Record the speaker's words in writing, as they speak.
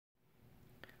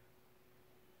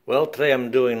Well, today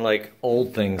I'm doing like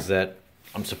old things that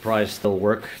I'm surprised still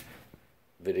work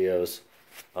videos.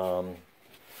 Um,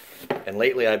 and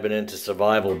lately I've been into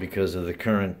survival because of the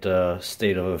current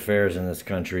state of affairs in this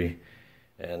country.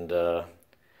 And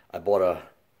I bought a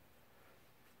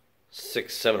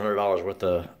 $700 worth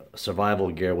of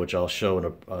survival gear, which I'll show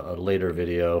in a later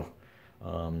video.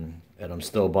 And I'm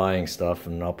still buying stuff,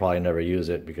 and I'll probably never use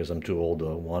it because I'm too old to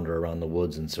wander around the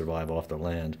woods and survive off the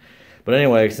land. But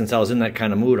anyway, since I was in that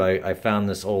kind of mood, I found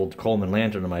this old Coleman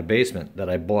lantern in my basement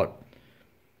that I bought.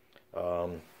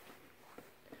 Um,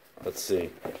 let's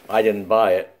see. I didn't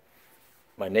buy it.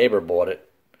 My neighbor bought it.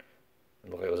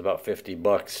 It looked like it was about 50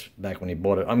 bucks back when he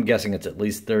bought it. I'm guessing it's at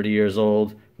least 30 years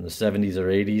old, from the 70s or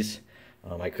 80s.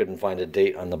 I couldn't find a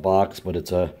date on the box, but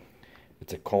it's a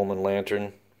Coleman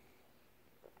lantern.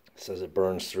 It says it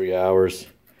burns 3 hours.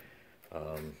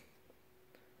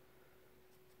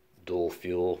 Dual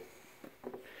fuel.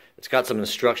 It's got some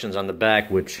instructions on the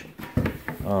back, which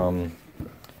I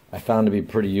found to be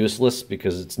pretty useless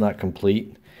because it's not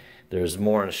complete. There's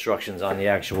more instructions on the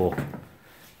actual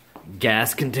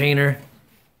gas container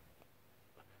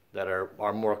that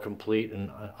are more complete and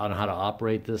on how to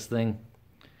operate this thing.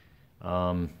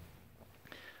 There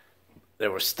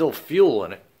was still fuel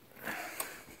in it,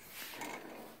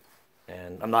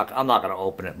 and I'm not going to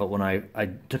open it. But when I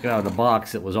took it out of the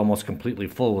box, it was almost completely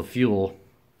full of fuel,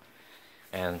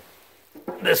 and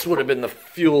this would have been the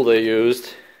fuel they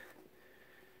used.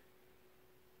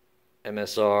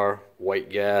 MSR, white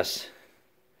gas.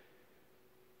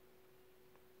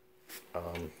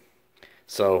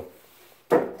 So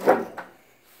I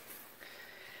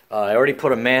already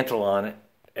put a mantle on it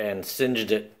and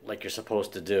singed it like you're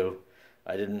supposed to do.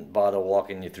 I didn't bother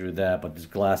walking you through that, but this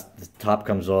glass, the top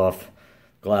comes off,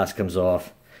 glass comes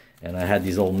off, and I had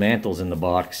these old mantles in the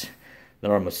box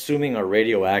that I'm assuming are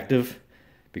radioactive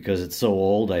because it's so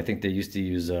old. I think they used to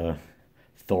use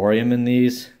thorium in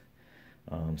these,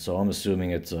 so I'm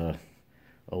assuming it's a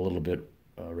little bit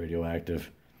radioactive.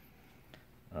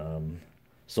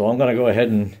 So I'm going to go ahead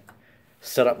and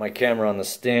set up my camera on the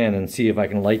stand and see if I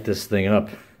can light this thing up.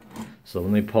 So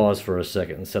let me pause for a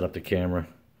second and set up the camera.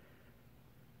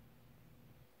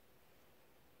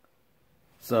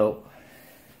 So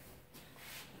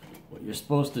what you're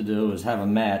supposed to do is have a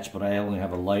match, but I only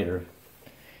have a lighter.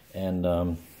 And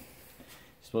you're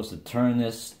supposed to turn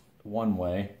this one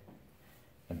way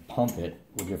and pump it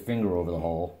with your finger over the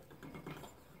hole.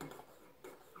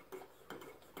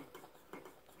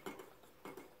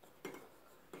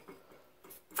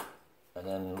 And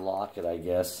then lock it, I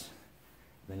guess.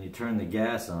 Then you turn the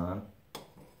gas on,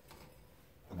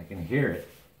 and I can hear it.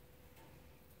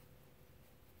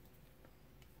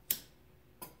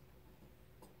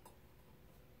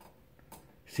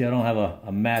 See, I don't have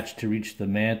a match to reach the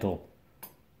mantle.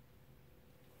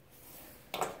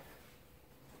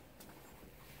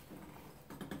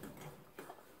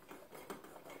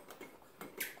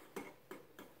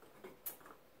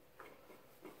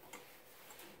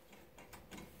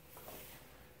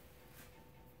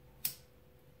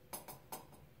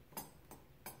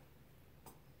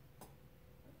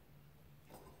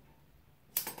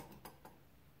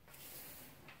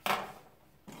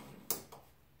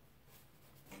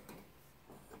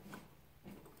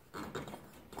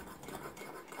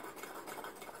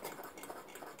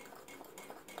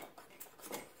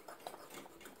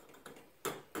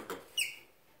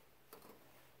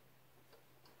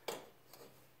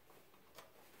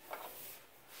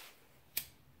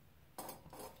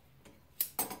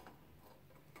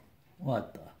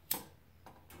 What the?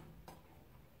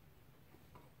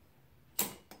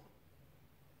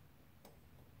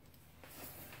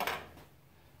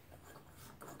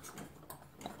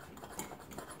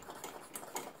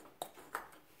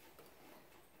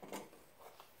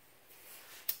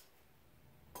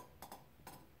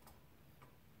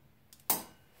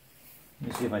 Let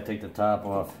me see if I take the top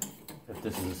off, if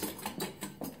this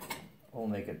will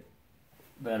make it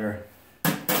better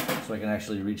so I can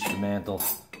actually reach the mantle.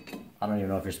 I don't even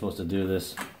know if you're supposed to do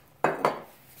this.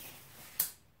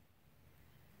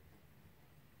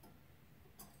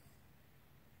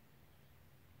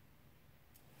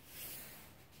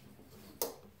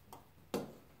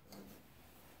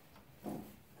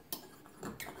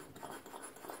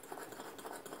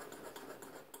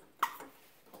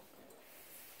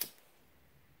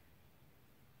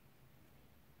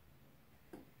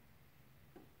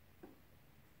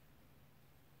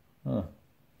 Huh.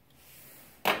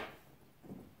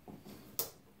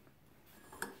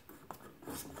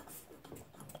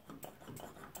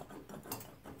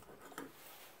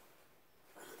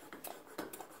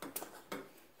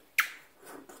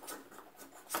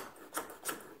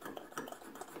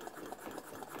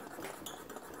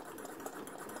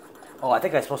 Oh, I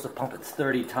think I'm supposed to pump it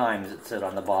 30 times, it said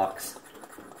on the box.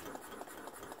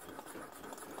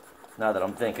 Now that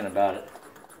I'm thinking about it.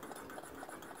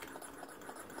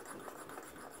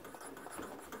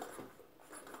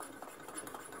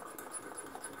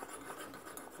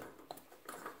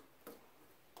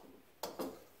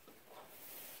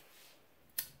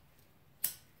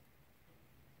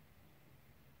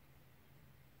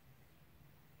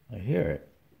 I hear it.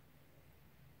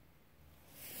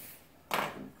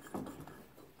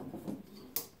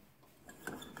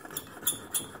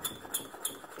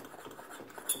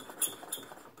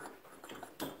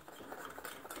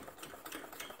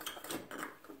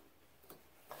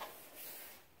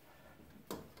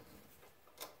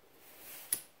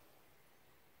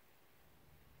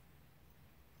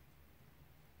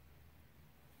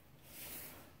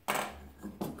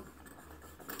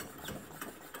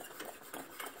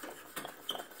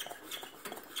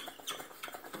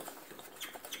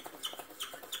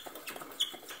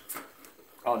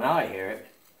 Oh, now I hear it.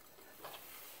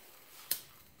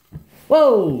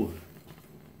 Whoa!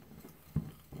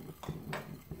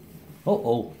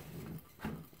 Oh.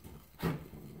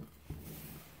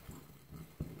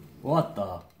 What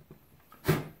the?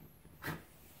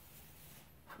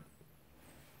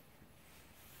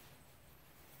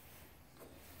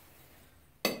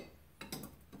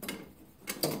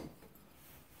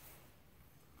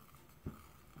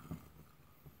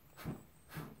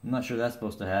 I'm not sure that's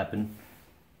supposed to happen.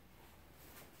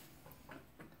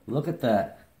 Look at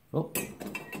that. Oh.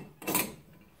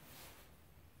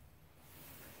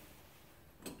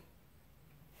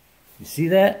 You see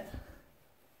that?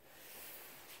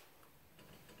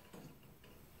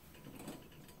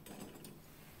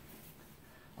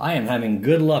 I am having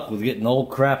good luck with getting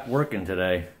old crap working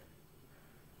today.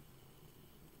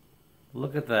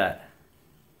 Look at that.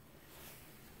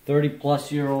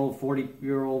 30-plus-year-old,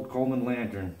 40-year-old Coleman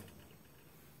lantern.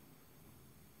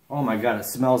 Oh my God, it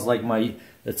smells like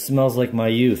my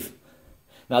youth.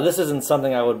 Now this isn't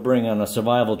something I would bring on a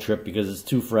survival trip because it's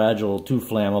too fragile, too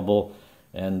flammable,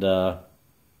 and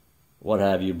what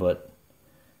have you, but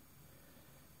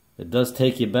it does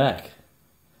take you back.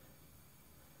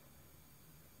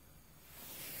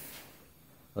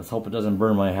 Let's hope it doesn't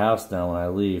burn my house down when I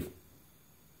leave.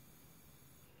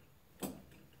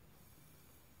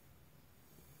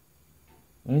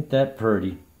 Ain't that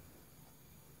pretty?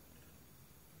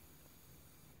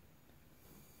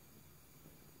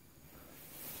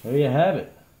 There you have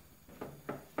it.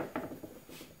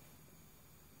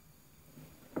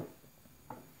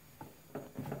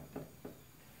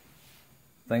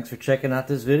 Thanks for checking out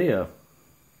this video.